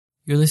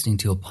You're listening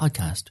to a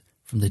podcast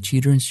from the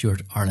Tudor and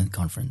Stuart Ireland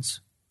Conference.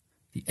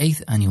 The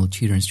 8th annual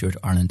Tudor and Stuart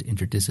Ireland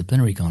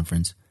Interdisciplinary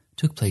Conference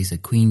took place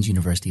at Queen's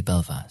University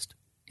Belfast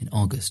in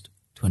August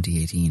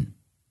 2018.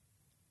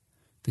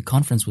 The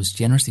conference was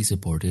generously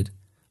supported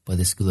by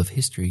the School of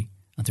History,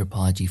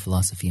 Anthropology,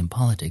 Philosophy and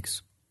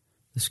Politics,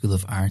 the School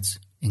of Arts,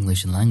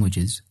 English and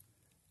Languages,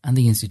 and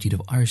the Institute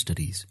of Irish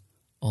Studies,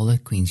 all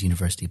at Queen's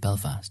University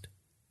Belfast,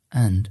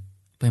 and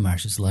by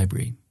Marshall's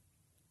Library.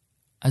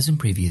 As in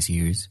previous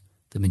years,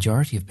 the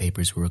majority of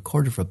papers were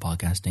recorded for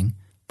podcasting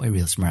by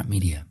Real Smart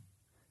Media,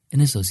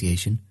 in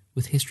association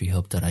with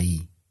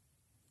historyhub.ie.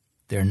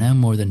 There are now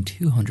more than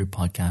 200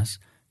 podcasts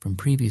from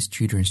previous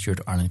Tudor and Stuart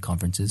Ireland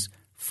conferences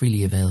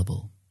freely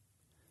available.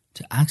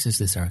 To access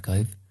this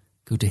archive,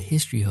 go to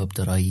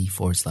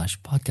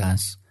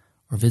historyhub.ie/podcasts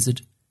or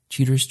visit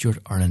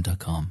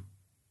tudorstuartireland.com.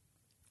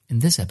 In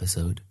this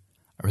episode,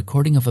 a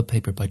recording of a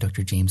paper by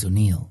Dr. James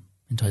O'Neill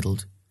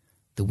entitled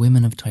The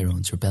Women of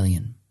Tyrone's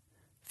Rebellion,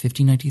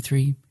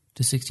 1593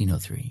 to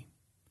 1603,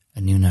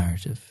 a new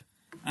narrative.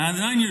 The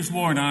 9 Years'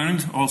 War in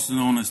Ireland, also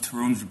known as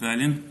Tyrone's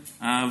Rebellion,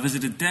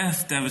 visited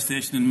death,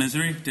 devastation and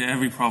misery to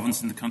every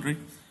province in the country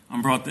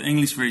and brought the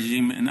English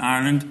regime in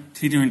Ireland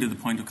teetering to the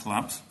point of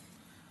collapse.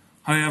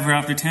 However,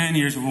 after 10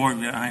 years of war,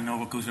 I know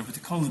what goes over to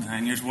call it the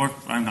 9 Years' War.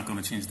 I'm not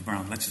going to change the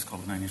brand. Let's just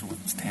call it 9 Years' War.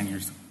 It's 10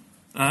 years.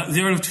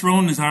 The Earl of Tyrone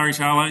and his Irish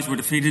allies were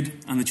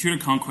defeated and the Tudor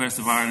conquest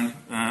of Ireland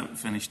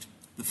finished.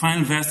 The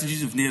final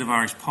vestiges of native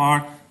Irish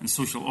power and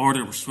social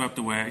order were swept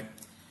away.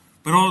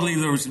 But oddly,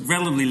 there was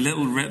relatively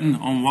little written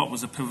on what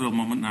was a pivotal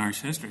moment in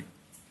Irish history.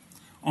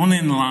 Only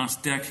in the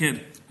last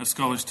decade have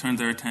scholars turned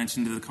their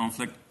attention to the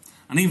conflict,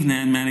 and even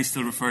then many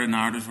still refer to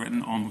narratives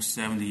written almost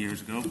 70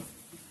 years ago.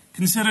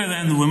 Consider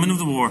then the women of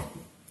the war.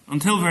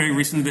 Until very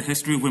recently, the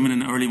history of women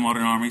in early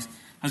modern armies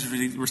has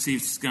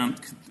received scant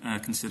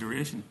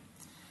consideration.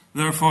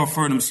 Therefore,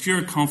 for an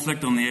obscure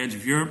conflict on the edge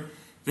of Europe,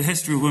 the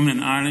history of women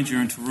in Ireland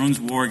during Tyrone's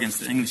war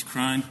against the English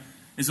crown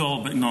is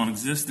all but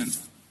non-existent.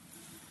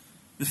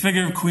 The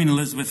figure of Queen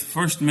Elizabeth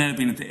I may have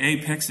been at the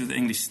apex of the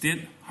English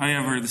state.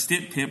 However, the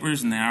state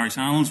papers and the Irish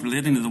annals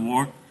relating to the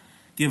war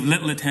gave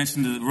little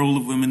attention to the role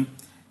of women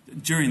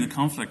during the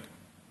conflict.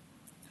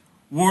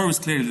 War was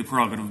clearly the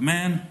prerogative of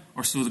men,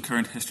 or so the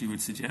current history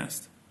would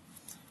suggest.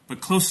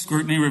 But close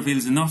scrutiny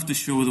reveals enough to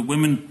show that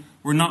women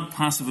were not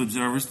passive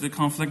observers to the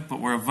conflict,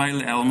 but were a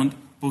vital element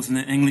both in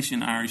the English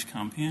and Irish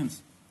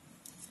campaigns.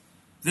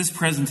 This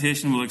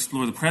presentation will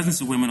explore the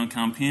presence of women on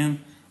campaign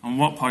and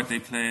what part they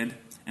played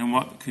in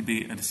what could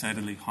be a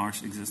decidedly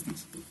harsh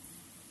existence.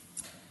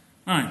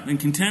 Now, in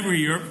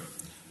contemporary Europe,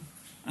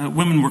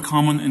 women were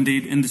common,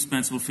 indeed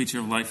indispensable feature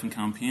of life in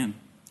campaign.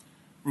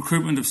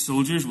 Recruitment of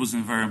soldiers was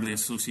invariably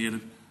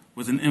associated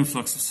with an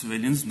influx of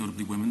civilians,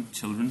 notably women,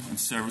 children and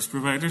service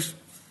providers,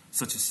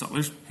 such as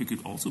sutlers, who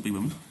could also be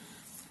women,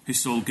 who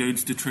sold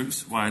goods to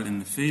troops while in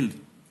the field.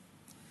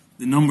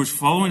 The numbers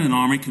following an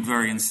army could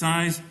vary in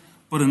size,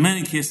 but in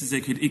many cases they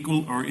could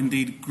equal or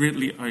indeed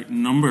greatly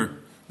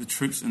outnumber the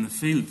troops in the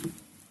field.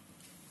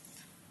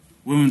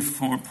 Women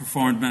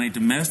performed many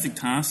domestic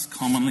tasks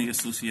commonly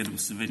associated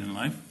with civilian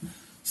life,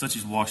 such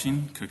as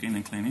washing, cooking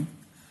and cleaning,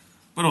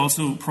 but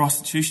also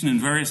prostitution in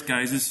various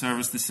guises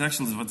serviced the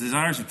sexual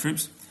desires of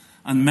troops,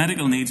 and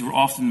medical needs were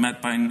often met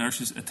by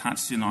nurses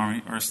attached to an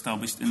army or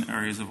established in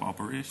areas of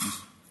operations.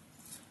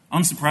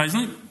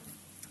 Unsurprisingly,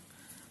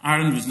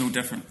 Ireland was no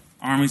different.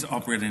 Armies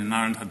operating in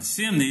Ireland had the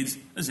same needs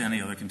as any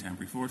other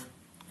contemporary force.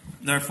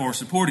 Therefore,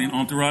 supporting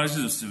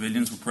entourages of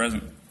civilians were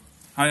present.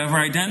 However,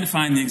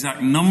 identifying the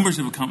exact numbers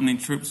accompanying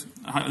troops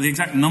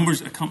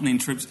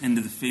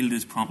into the field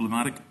is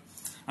problematic,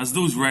 as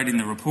those writing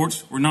the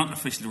reports were not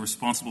officially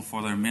responsible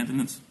for their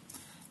maintenance,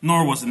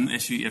 nor was it an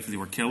issue if they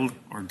were killed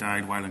or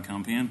died while in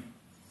campaign.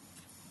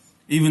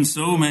 Even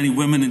so, many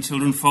women and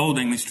children followed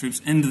English troops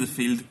into the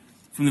field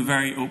from the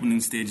very opening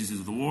stages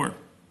of the war.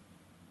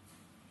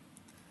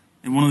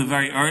 In one of the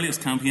very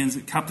earliest campaigns,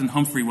 Captain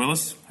Humphrey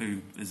Willis,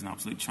 who is an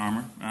absolute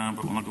charmer,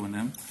 but we'll not go into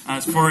him,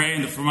 as foray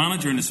into Fermanagh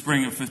during the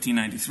spring of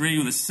 1593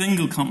 with a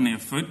single company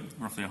of foot,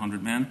 roughly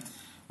 100 men,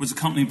 was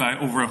accompanied by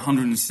over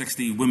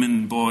 160 women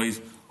and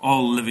boys,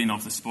 all living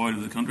off the spoil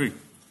of the country.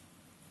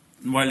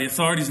 And while the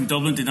authorities in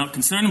Dublin did not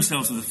concern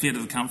themselves with the fate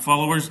of the camp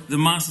followers, the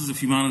masses of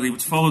humanity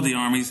which followed the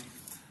armies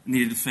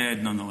needed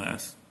fed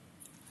nonetheless.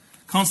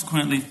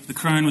 Consequently, the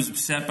Crown was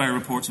upset by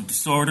reports of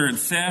disorder and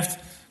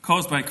theft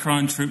caused by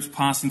Crown troops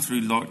passing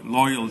through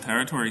loyal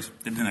territories.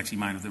 They didn't actually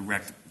mind if they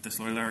wrecked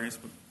disloyal areas,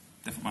 but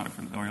different matter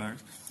for the loyal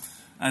areas.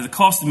 The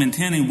cost of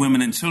maintaining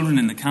women and children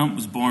in the camp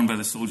was borne by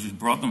the soldiers who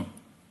brought them.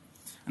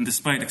 And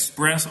despite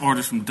express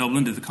orders from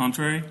Dublin to the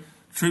contrary,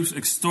 troops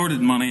extorted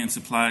money and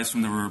supplies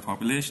from the rural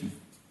population.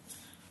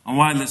 And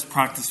while this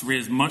practice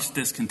raised much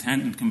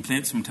discontent and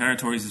complaints from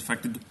territories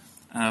affected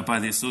by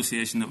the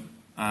association of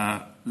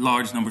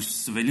large numbers of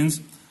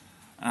civilians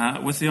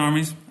with the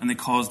armies, and they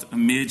caused a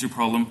major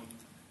problem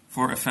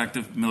for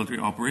effective military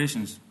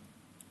operations.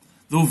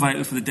 Though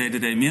vital for the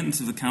day-to-day maintenance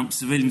of the camp,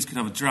 civilians could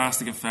have a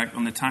drastic effect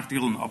on the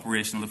tactical and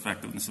operational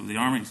effectiveness of the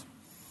armies.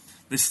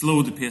 They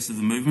slowed the pace of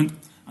the movement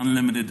and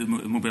limited the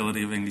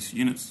mobility of English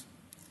units.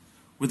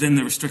 Within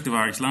the restrictive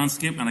Irish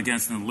landscape and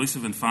against an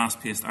elusive and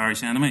fast-paced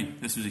Irish enemy,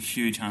 this was a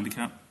huge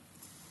handicap.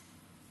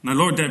 Now,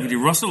 Lord Deputy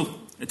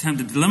Russell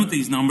attempted to limit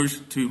these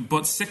numbers to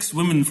but 6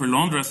 women for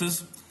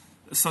laundresses,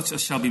 such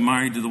as shall be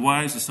married to the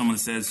wives of some of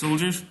the said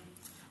soldiers.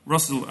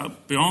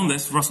 Beyond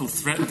this, Russell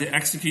threatened to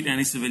execute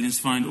any civilians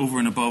found over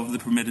and above the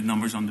permitted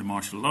numbers under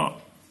martial law.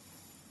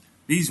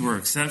 These were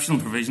exceptional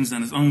provisions,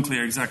 and it's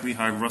unclear exactly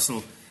how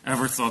Russell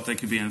ever thought they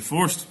could be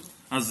enforced,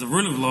 as the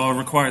rule of law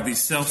required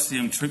these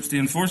self-same troops to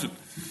enforce it.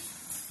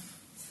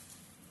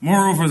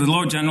 Moreover, the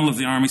Lord General of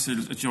the Army, Sir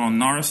John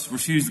Norris,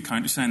 refused to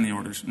countersign the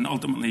orders, and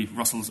ultimately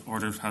Russell's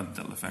orders had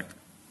little effect.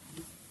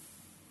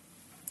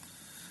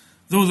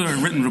 Though there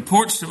are written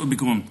reports, it would be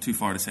going too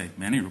far to say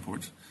many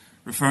reports,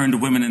 referring to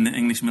women in the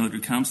English military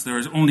camps, there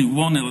is only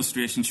one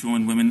illustration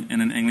showing women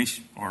in an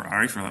English, or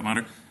Irish for that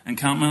matter,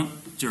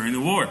 encampment during the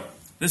war.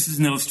 This is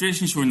an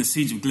illustration showing the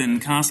siege of Glynn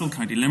Castle,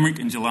 County Limerick,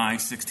 in July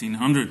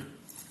 1600.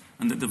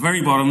 And at the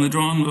very bottom of the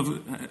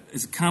drawing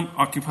is a camp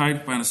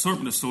occupied by an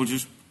assortment of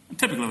soldiers,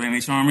 typical of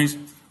English armies,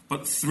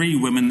 but 3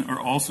 women are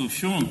also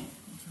shown.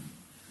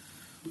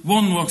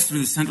 One walks through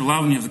the central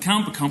avenue of the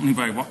camp, accompanied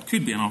by what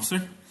could be an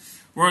officer,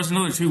 whereas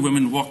another 2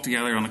 women walk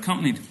together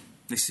unaccompanied.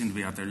 They seem to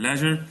be at their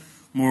leisure.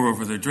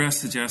 Moreover, their dress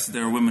suggests that they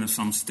are women of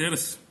some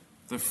status.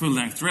 Their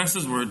full-length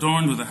dresses were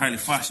adorned with a highly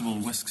fashionable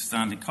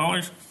whisk-standing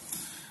collars,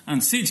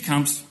 and siege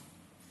camps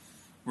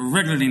were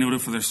regularly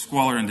noted for their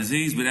squalor and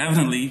disease, but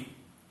evidently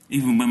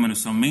even women of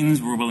some means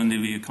were willing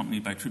to be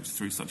accompanied by troops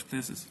through such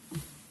places.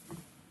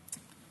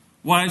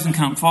 Wives and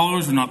camp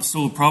followers were not the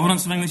sole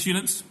providence of English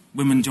units.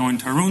 Women joined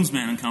Tyrone's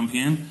men in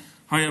campaign.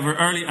 However,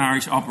 early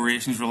Irish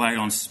operations relied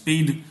on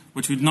speed,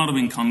 which would not have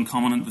been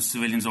concomitant with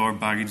civilians or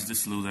baggage to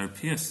slow their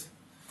pace.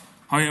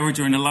 However,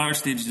 during the latter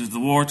stages of the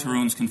war,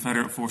 Tyrone's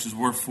Confederate forces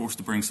were forced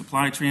to bring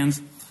supply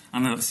trains,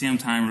 and at the same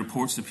time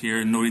reports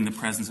appear noting the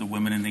presence of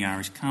women in the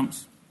Irish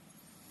camps.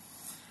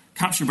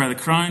 Capture by the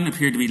Crown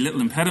appeared to be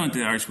little impediment to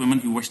the Irish women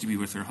who wished to be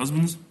with their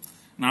husbands,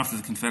 and after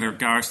the Confederate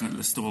garrison at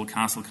Listowel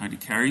Castle, County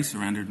Kerry,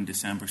 surrendered in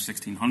December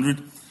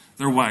 1600,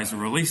 their wives were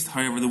released.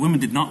 However, the women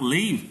did not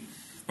leave,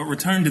 but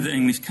returned to the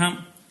English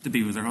camp to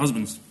be with their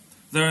husbands.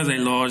 There they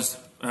lodged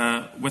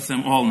with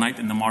them all night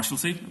in the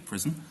Marshalsea, a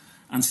prison,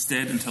 and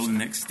stayed until the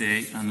next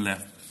day and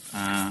left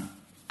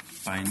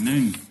by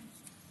noon.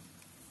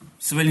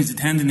 Civilians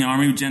attending the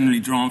army were generally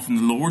drawn from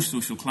the lower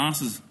social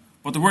classes,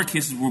 but there were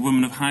cases where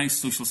women of high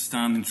social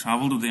standing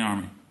travelled with the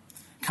army.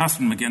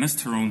 Catherine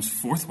McGuinness, Tyrone's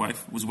 4th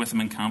wife, was with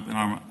him in camp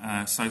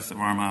in south of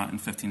Armagh in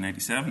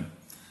 1597.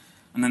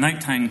 And the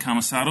nighttime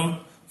camisado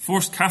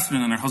forced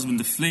Catherine and her husband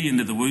to flee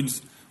into the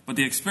woods, but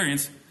the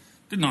experience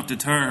did not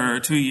deter her.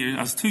 2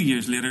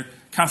 years later,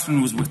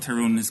 Catherine was with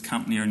Tyrone in his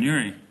camp near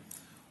Newry.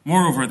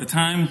 Moreover, at the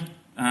time,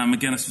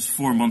 McGuinness was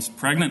 4 months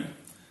pregnant,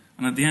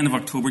 and at the end of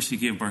October she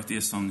gave birth to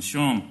a son,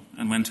 Sean.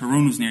 And when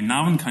Tyrone was near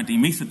Navan, County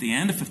Meath, at the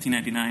end of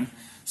 1599,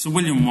 Sir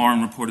William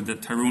Warren reported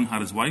that Tyrone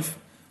had his wife,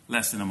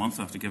 less than a month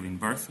after giving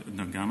birth in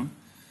Dungannon,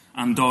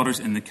 and daughters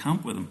in the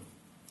camp with him.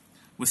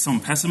 With some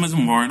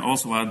pessimism, Warren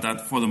also added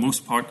that, for the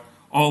most part,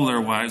 all their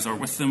wives are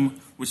with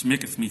them, which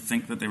maketh me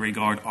think that they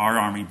regard our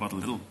army but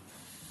little.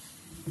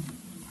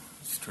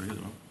 It's true,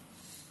 though.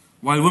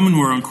 While women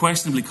were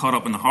unquestionably caught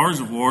up in the horrors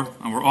of war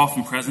and were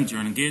often present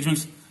during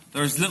engagements,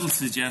 there is little to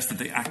suggest that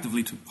they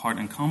actively took part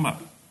in combat.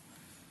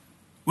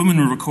 Women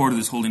were recorded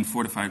as holding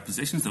fortified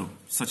positions, though,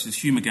 such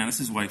as Hugh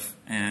McGuinness's wife,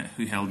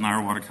 who held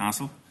Narrowwater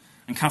Castle,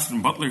 and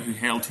Catherine Butler, who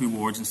held 2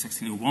 wards in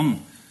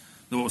 1601,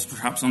 though it was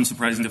perhaps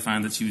unsurprising to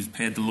find that she was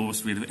paid the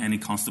lowest rate of any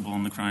constable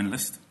on the Crown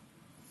list.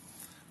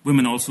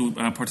 Women also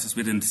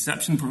participated in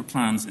deception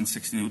plans in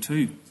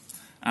 1602.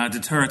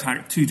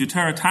 To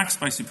deter attacks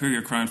by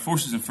superior Crown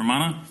forces in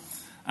Fermanagh,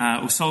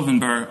 O'Sullivan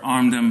Burr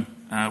armed them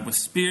with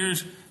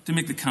spears to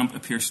make the camp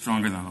appear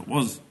stronger than it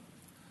was.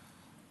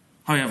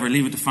 However,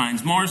 leave it to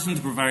Fynes Morrison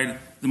to provide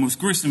the most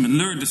gruesome and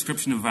lurid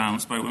description of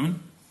violence by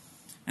women.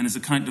 In his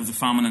account of the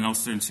famine in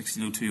Ulster in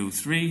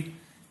 1602-03,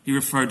 he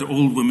referred to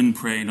old women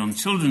preying on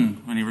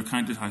children when he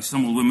recounted how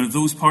some old women of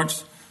those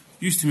parts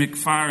used to make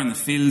fire in the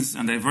fields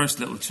and divers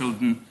little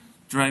children,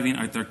 driving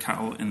out their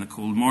cattle in the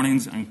cold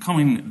mornings and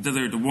coming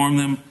thither to warm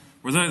them,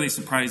 where there they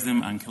surprised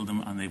them and killed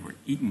them, and they were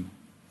eaten.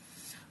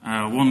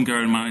 One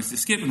girl managed to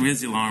escape and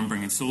raise the alarm,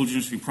 bringing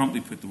soldiers who promptly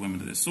put the women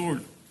to the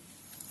sword.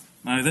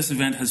 Now, this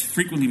event has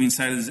frequently been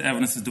cited as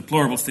evidence of the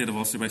deplorable state of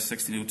Ulster by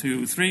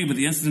 1602-03, but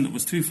the incident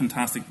was too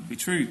fantastic to be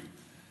true.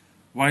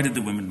 Why did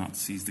the women not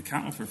seize the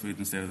cattle for food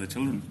instead of the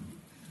children?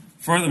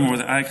 Furthermore,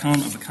 the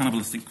icon of the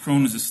cannibalistic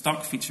crone is a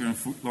stock feature in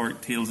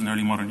folkloric tales in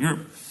early modern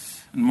Europe,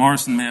 and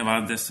Morrison may have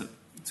added this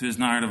to his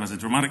narrative as a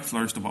dramatic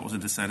flourish to what was a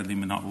decidedly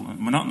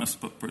monotonous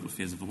but brutal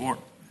phase of the war.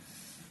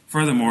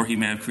 Furthermore, he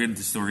may have created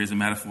the story as a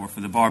metaphor for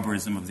the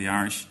barbarism of the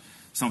Irish,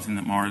 something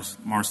that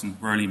Morrison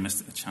rarely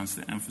missed a chance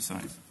to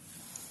emphasise.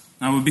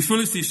 Now, it would be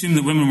foolish to assume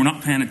that women were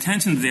not paying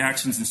attention to the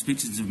actions and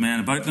speeches of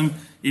men about them,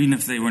 even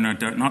if they were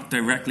not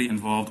directly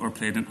involved or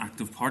played an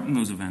active part in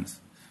those events.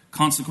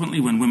 Consequently,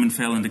 when women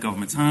fell into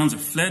government's hands or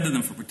fled to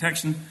them for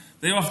protection,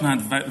 They often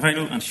had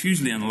vital and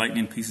hugely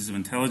enlightening pieces of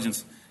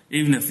intelligence,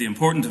 even if the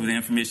importance of the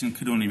information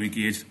could only be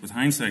gauged with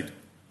hindsight.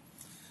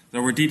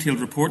 There were detailed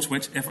reports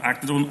which, if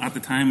acted on at the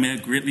time, may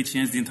have greatly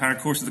changed the entire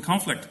course of the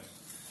conflict.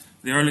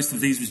 The earliest of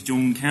these was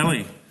Joan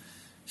Kelly.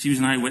 She was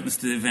an eyewitness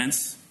to the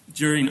events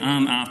during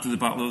and after the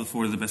Battle of the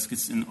Ford of the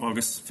Biscuits in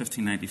August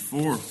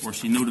 1594, where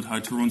she noted how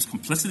Tyrone's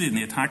complicity in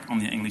the attack on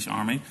the English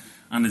army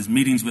and his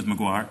meetings with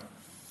Maguire.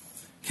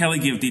 Kelly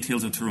gave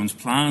details of Tyrone's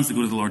plans to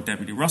go to the Lord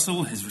Deputy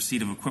Russell, his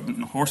receipt of equipment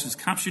and horses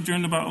captured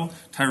during the battle,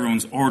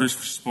 Tyrone's orders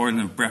for spoiling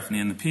of Breffni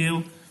and the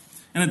Pale.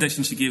 In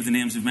addition, she gave the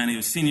names of many of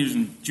his senior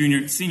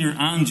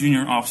and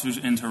junior officers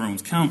in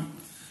Tyrone's camp.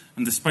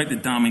 And despite the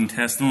damning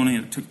testimony,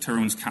 it took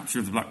Tyrone's capture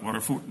of the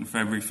Blackwater Fort in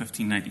February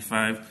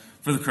 1595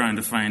 for the Crown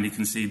to finally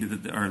concede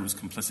that the Earl was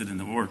complicit in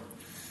the war. It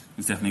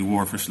was definitely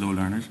war for slow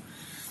learners.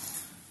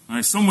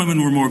 Now, some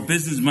women were more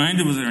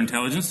business-minded with their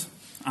intelligence.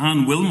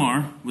 Anne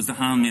Wilmar was the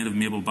handmaid of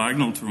Mabel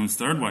Bagnall, Tyrone's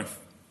third wife.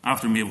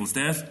 After Mabel's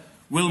death,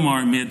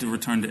 Wilmar made to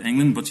return to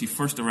England, but she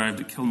first arrived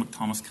at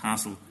Kilmacthomas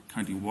Castle,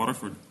 County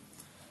Waterford.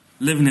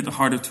 Living at the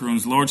heart of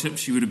Tyrone's lordship,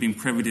 she would have been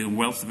privy to a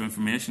wealth of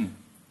information.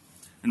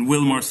 And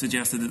Wilmar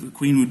suggested that the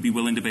Queen would be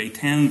willing to pay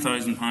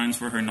 £10,000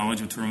 for her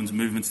knowledge of Tyrone's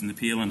movements in the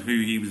Pale and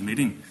who he was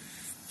meeting.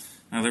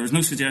 Now, there was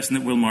no suggestion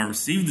that Wilmar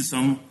received the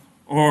sum,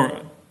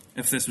 or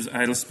if this was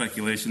idle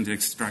speculation to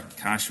extract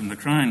cash from the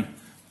Crown,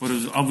 but it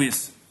was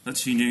obvious that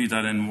she knew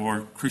that in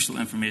war, crucial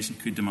information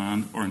could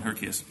demand, or in her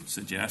case,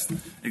 suggest,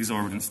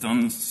 exorbitant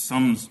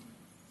sums.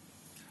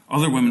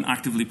 Other women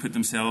actively put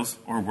themselves,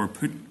 or were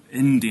put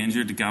in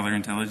danger to gather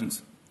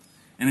intelligence.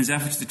 In his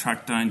efforts to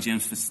track down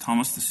James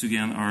Fitzthomas, the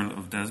Sugean Earl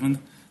of Desmond,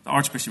 the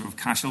Archbishop of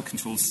Cashel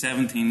controlled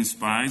 17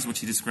 spies, which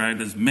he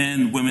described as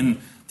men, women,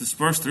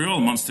 dispersed through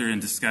all Munster in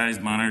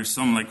disguised manners,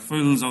 some like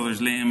fools,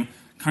 others lame,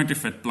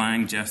 counterfeit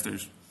blind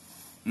jesters.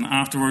 And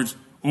afterwards,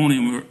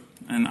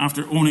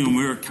 after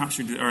O'Moore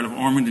captured the Earl of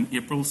Ormond in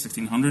April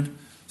 1600,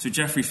 Sir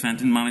Geoffrey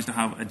Fenton managed to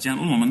have a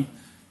gentlewoman,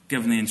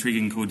 given the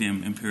intriguing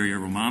codename Imperia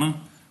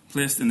Romana,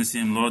 placed in the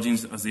same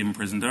lodgings as the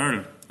imprisoned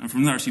Earl. And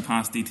from there she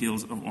passed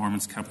details of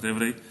Ormond's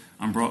captivity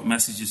and brought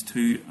messages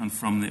to and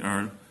from the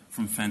Earl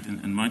from Fenton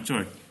and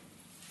Mountjoy.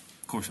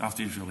 Of course,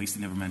 after he was released,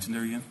 he never mentioned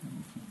her again.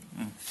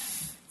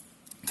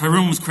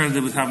 Tyrone was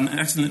credited with having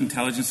excellent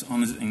intelligence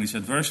on his English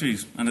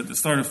adversaries, and at the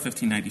start of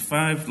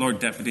 1595, Lord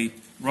Deputy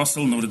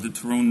Russell noted that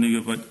Tyrone knew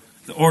about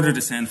the order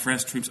to send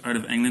fresh troops out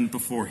of England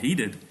before he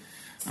did,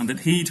 and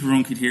that he,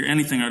 Tyrone, could hear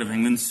anything out of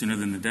England sooner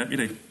than the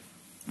Deputy.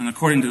 And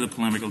according to the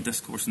polemical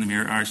discourse in the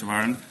Mere Irish of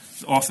Ireland,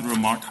 the author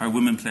remarked how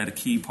women played a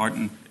key part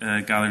in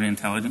gathering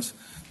intelligence,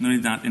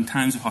 noting that in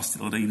times of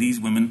hostility, these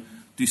women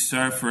do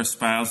serve for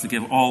espials to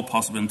give all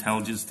possible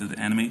intelligence to the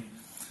enemy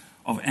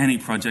of any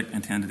project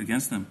intended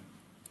against them.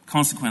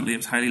 Consequently, it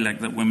was highly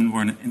likely that women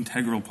were an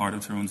integral part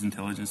of Tyrone's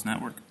intelligence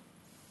network.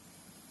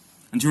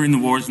 And during the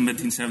wars in the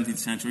mid-17th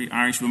century,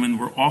 Irish women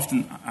were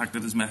often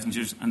acted as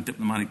messengers and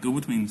diplomatic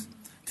go-betweens,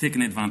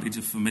 taking advantage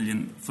of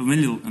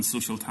familial and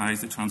social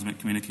ties that transmit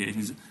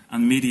communications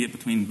and mediate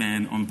between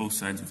men on both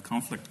sides of the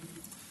conflict.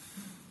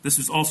 This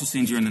was also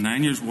seen during the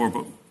 9 Years' War,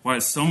 but while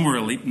some were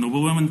elite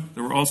noblewomen,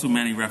 there were also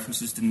many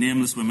references to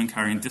nameless women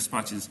carrying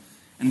dispatches.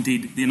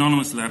 Indeed, the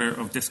anonymous letter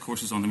of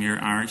Discourses on the Mere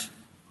Irish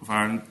of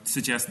Ireland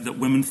suggested that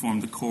women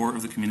formed the core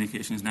of the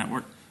communications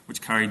network,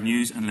 which carried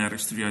news and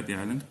letters throughout the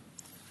island.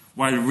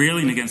 While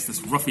railing against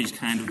this roughish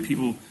kind of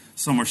people,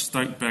 some were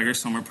stout beggars,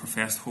 some were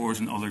professed whores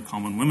and other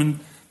common women,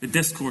 the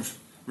discourse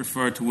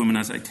referred to women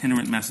as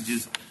itinerant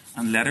messages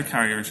and letter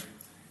carriers.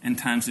 In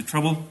times of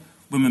trouble,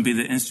 women be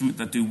the instrument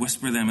that do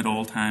whisper them at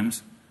all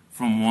times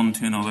from one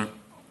to another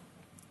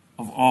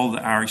of all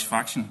the Irish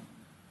faction.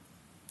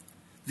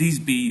 These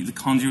be the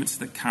conduits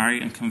that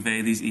carry and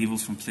convey these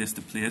evils from place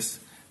to place.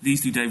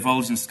 These do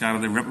divulge and scatter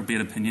their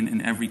reprobate opinion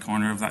in every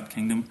corner of that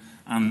kingdom,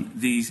 and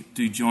these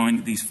do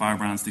join these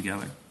firebrands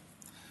together.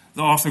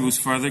 The author goes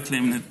further,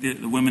 claiming that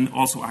the women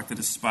also acted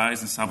as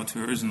spies and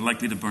saboteurs and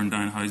likely to burn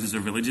down houses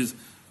or villages,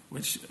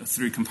 which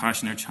through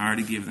compassion or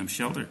charity gave them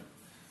shelter.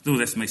 Though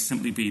this may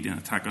simply be an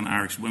attack on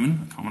Irish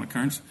women, a common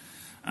occurrence,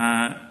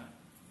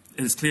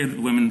 it is clear that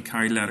the women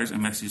carried letters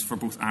and messages for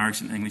both Irish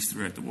and English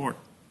throughout the war.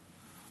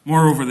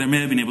 Moreover, they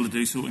may have been able to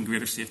do so in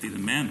greater safety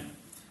than men,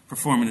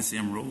 performing the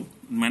same role.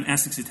 And when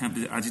Essex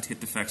attempted to agitate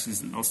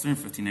defections in Ulster in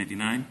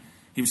 1589,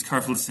 he was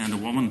careful to send a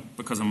woman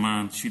because a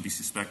man should be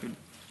suspected.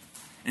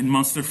 In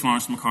Munster,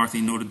 Florence McCarthy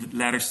noted that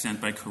letters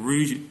sent by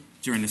Carew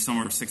during the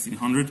summer of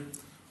 1600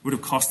 would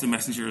have cost the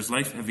messenger his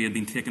life if he had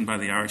been taken by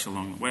the Irish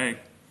along the way.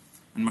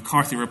 And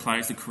McCarthy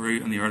replies that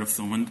Carew and the Earl of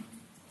Thomond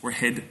were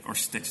hid or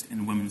stitched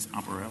in women's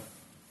apparel.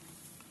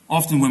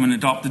 Often women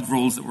adopted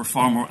roles that were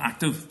far more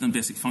active than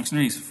basic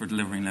functionaries for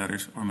delivering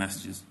letters or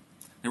messages.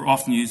 They were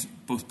often used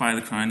both by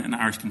the Crown and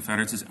Irish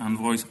Confederates as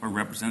envoys or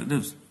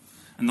representatives,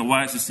 and the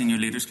wives of senior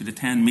leaders could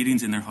attend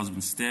meetings in their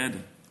husband's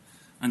stead.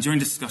 And during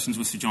discussions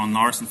with Sir John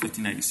Norris in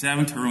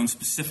 1587, Tyrone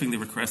specifically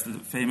requested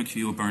that Faye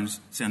McHugh O'Byrne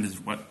send his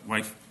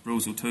wife,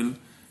 Rose O'Toole,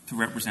 to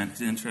represent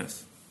his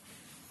interests.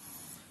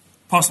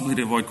 Possibly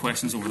to avoid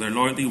questions over their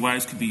loyalty,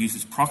 wives could be used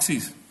as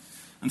proxies,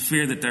 and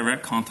fear that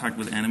direct contact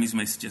with enemies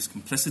may suggest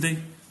complicity,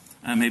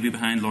 maybe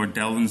behind Lord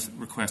Delvin's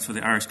request for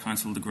the Irish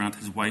Council to grant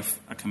his wife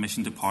a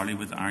commission to parley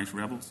with the Irish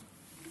rebels.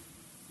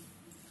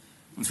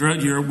 And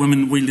throughout Europe,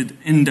 women wielded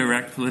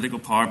indirect political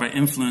power by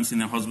influencing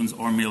their husbands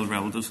or male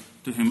relatives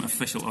to whom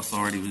official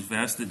authority was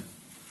vested.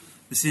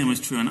 The same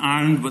was true in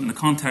Ireland, but in the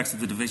context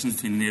of the divisions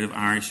between native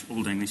Irish,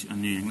 Old English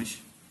and New English.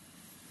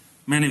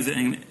 Many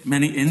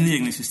in the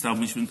English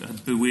establishment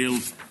had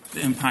bewailed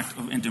the impact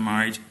of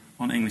intermarriage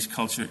on English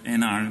culture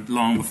in Ireland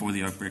long before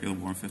the outbreak of the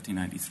war in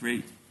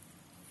 1593.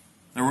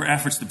 There were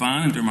efforts to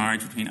ban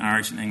intermarriage between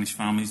Irish and English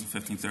families in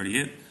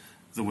 1538,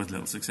 though with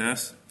little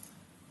success.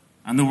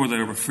 And there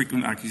were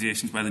frequent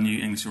accusations by the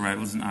new English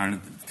arrivals in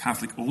Ireland that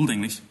Catholic Old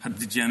English had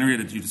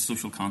degenerated due to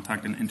social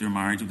contact and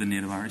intermarriage with the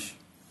native Irish.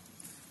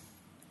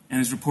 In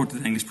his report to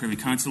the English Privy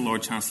Council,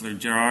 Lord Chancellor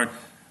Gerard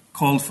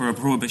called for a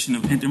prohibition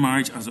of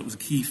intermarriage as it was a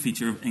key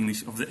feature of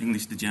the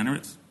English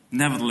degenerates.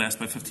 Nevertheless,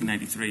 by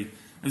 1593, it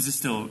was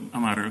still a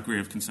matter of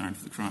grave concern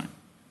for the crown.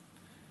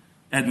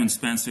 Edmund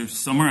Spencer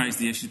summarised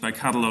the issues by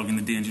cataloguing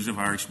the dangers of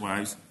Irish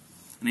wives,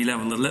 and he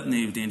levelled a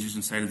litany of dangers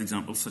and cited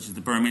examples such as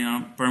the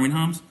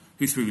Birminghams,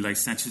 who through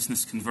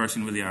licentiousness,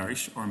 conversing with the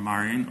Irish, or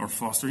marrying or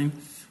fostering,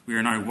 we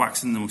are now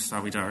waxing the most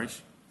savage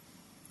Irish.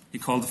 He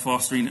called the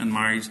fostering and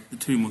marriage the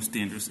two most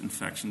dangerous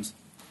infections.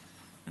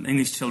 And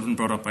English children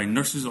brought up by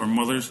nurses or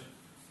mothers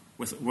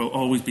will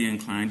always be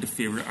inclined to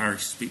favour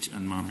Irish speech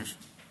and manners.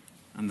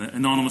 And the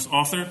anonymous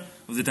author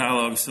of the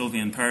Dialogue of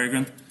Sylvia and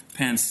Peregrine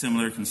penned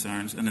similar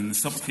concerns, and in the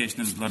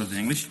Supplication of the Blood of the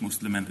English,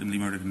 most lamentably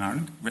murdered in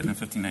Ireland, written in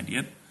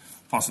 1598,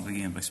 possibly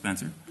again by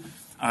Spencer,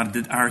 added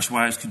that Irish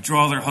wives could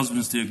draw their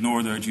husbands to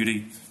ignore their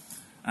duty,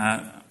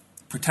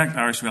 protect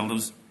Irish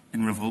relatives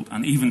in revolt,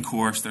 and even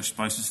coerce their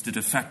spouses to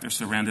defect or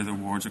surrender their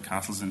wards or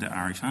castles into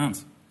Irish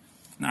hands.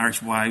 And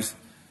Irish wives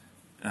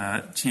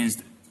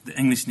changed the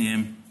English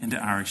name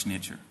into Irish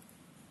nature.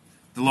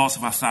 The loss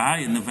of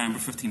Athy in November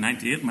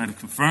 1598 might have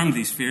confirmed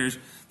these fears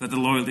that the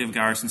loyalty of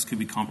garrisons could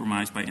be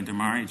compromised by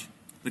intermarriage.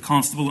 The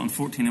constable and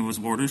 14 of his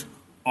warders,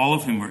 all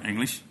of whom were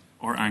English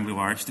or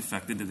Anglo-Irish,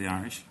 defected to the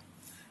Irish.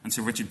 And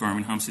Sir Richard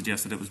Birmingham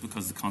suggested it was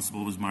because the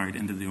constable was married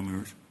into the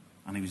O'Moores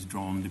and he was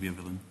drawn to be a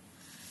villain.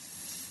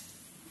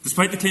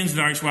 Despite the claims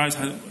that Irish wives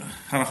had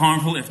a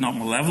harmful, if not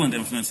malevolent,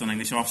 influence on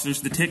English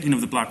officers, the taking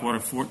of the Blackwater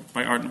Fort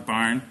by Art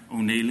McBarron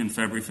O'Neill in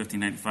February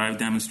 1595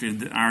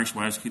 demonstrated that Irish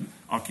wives could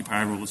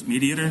occupy a role as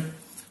mediator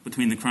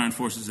between the Crown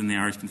forces and the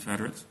Irish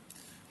Confederates.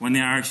 When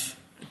the Irish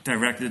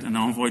directed an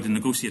envoy to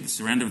negotiate the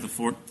surrender of the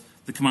fort,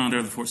 the commander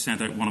of the fort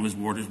sent out one of his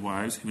warders'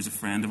 wives, who was a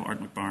friend of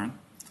Art McBarron,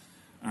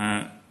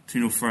 to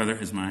know further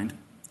his mind,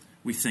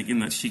 we thinking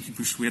that she could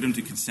persuade him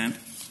to consent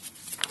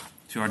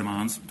to our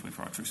demands,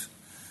 24-hour truce.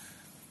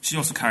 She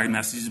also carried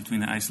messages between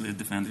the isolated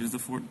defenders of the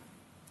fort.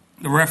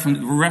 There were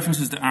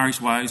references to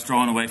Irish wives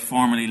drawing away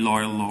formerly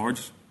loyal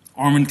lords.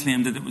 Ormond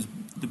claimed that it was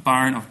the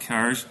Baron of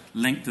Kerr's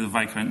linked to the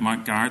Viscount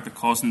Mountgarret that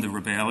caused him to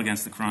rebel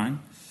against the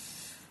crown.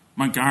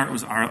 Mountgarret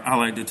was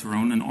allied to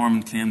Tyrone, and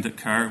Ormond claimed that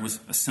Kerr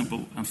was a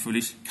simple and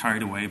foolish,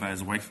 carried away by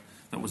his wife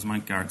that was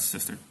Mountgarret's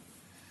sister.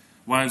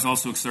 Wives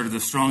also exerted a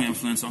strong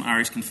influence on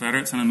Irish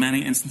Confederates and in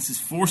many instances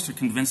forced or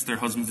convinced their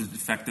husbands to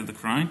defect to the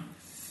crown.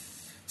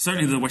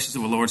 Certainly the wishes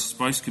of a lord's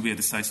spouse could be a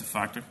decisive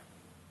factor.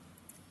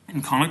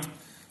 In Connacht,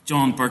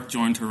 John Burke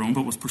joined Tyrone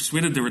but was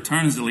persuaded to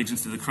return his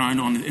allegiance to the crown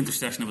on the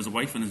intercession of his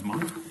wife and his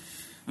mother.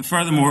 And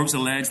furthermore, it was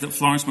alleged that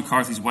Florence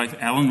McCarthy's wife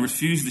Ellen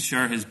refused to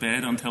share his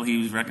bed until he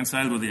was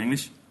reconciled with the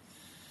English.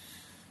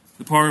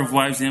 The power of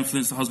wives to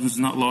influence the husbands was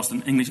not lost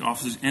on English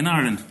officers in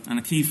Ireland, and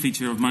a key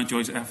feature of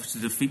Mountjoy's efforts to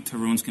defeat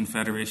Tyrone's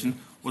confederation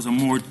was a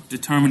more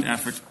determined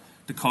effort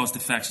to cause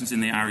defections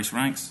in the Irish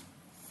ranks.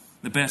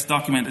 The best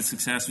documented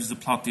success was the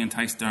plot to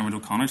entice Dermot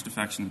O'Connor's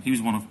defection. He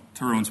was one of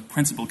Tyrone's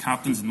principal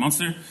captains in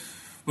Munster,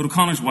 but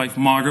O'Connor's wife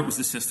Margaret was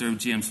the sister of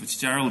James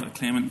Fitzgerald, a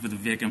claimant for the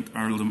vacant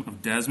earldom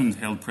of Desmond,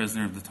 held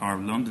prisoner of the Tower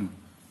of London.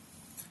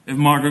 If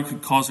Margaret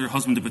could cause her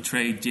husband to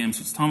betray James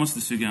Fitzthomas,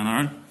 the Sugan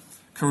Earl,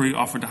 Carew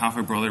offered to have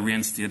her brother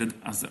reinstated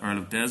as the Earl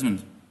of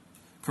Desmond.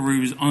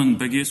 Carew was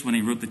unambiguous when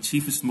he wrote the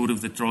chiefest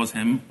motive that draws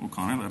him,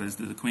 O'Connor, that is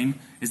to the Queen,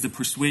 is the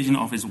persuasion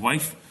of his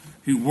wife,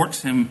 who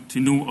works him to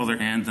no other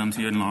end than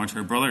to enlarge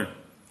her brother,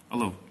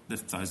 although the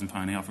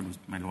 £1,000 he offered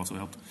might have also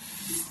helped.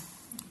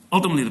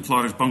 Ultimately, the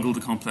plotters bungled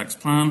the complex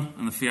plan,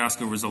 and the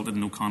fiasco resulted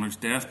in O'Connor's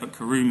death, but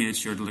Carew made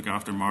sure to look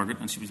after Margaret,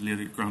 and she was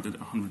later granted a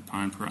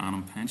 £100 per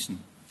annum pension.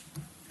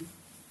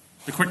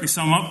 To quickly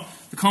sum up,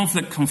 the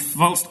conflict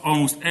convulsed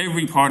almost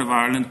every part of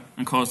Ireland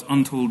and caused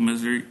untold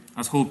misery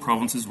as whole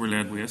provinces were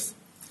laid waste.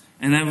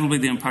 Inevitably,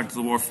 the impact of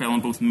the war fell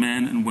on both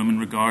men and women,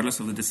 regardless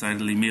of the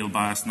decidedly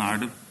male-biased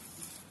narrative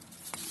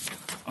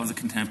of the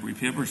contemporary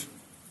papers.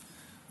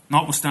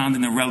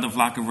 Notwithstanding the relative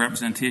lack of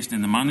representation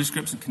in the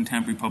manuscripts and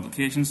contemporary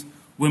publications,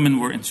 women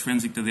were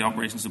intrinsic to the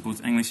operations of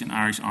both English and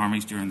Irish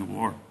armies during the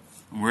war.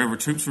 And wherever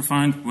troops were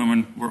found,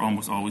 women were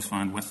almost always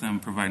found with them,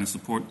 providing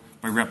support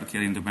by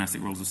replicating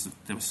domestic roles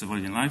of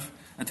civilian life,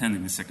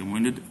 attending the sick and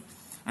wounded,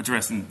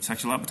 addressing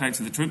sexual appetites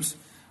of the troops,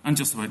 and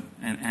just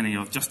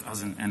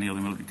as in any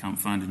other military camp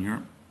found in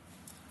Europe.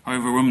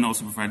 However, women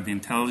also provided the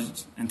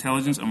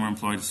intelligence and were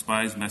employed as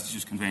spies,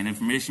 messengers conveying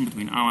information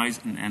between allies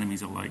and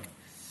enemies alike.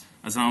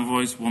 As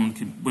envoys,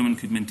 women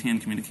could maintain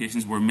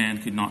communications where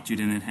men could not due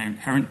to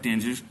inherent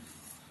dangers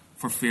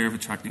for fear of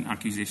attracting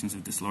accusations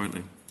of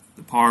disloyalty.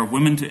 The power of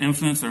women to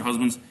influence their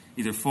husbands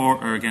either for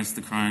or against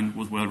the crown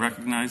was well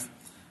recognised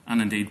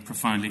and indeed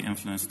profoundly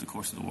influenced the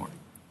course of the war.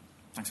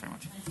 Thanks very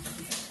much.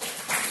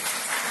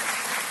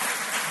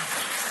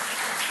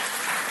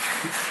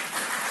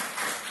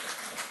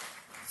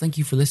 Thank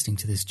you for listening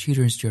to this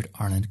Tudor and Stuart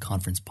Ireland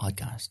Conference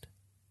podcast.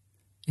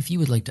 If you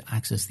would like to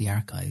access the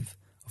archive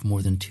of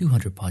more than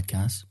 200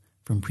 podcasts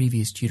from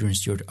previous Tudor and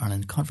Stuart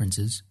Ireland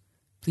conferences,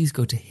 please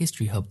go to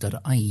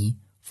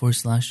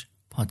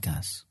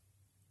historyhub.ie/podcasts.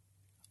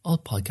 All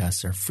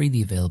podcasts are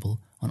freely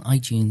available on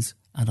iTunes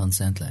and on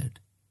SoundCloud.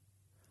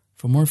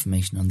 For more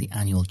information on the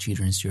annual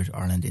Tudor and Stuart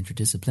Ireland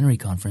Interdisciplinary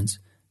Conference,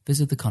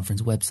 visit the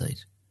conference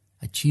website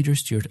at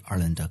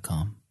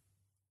tudorstuartireland.com.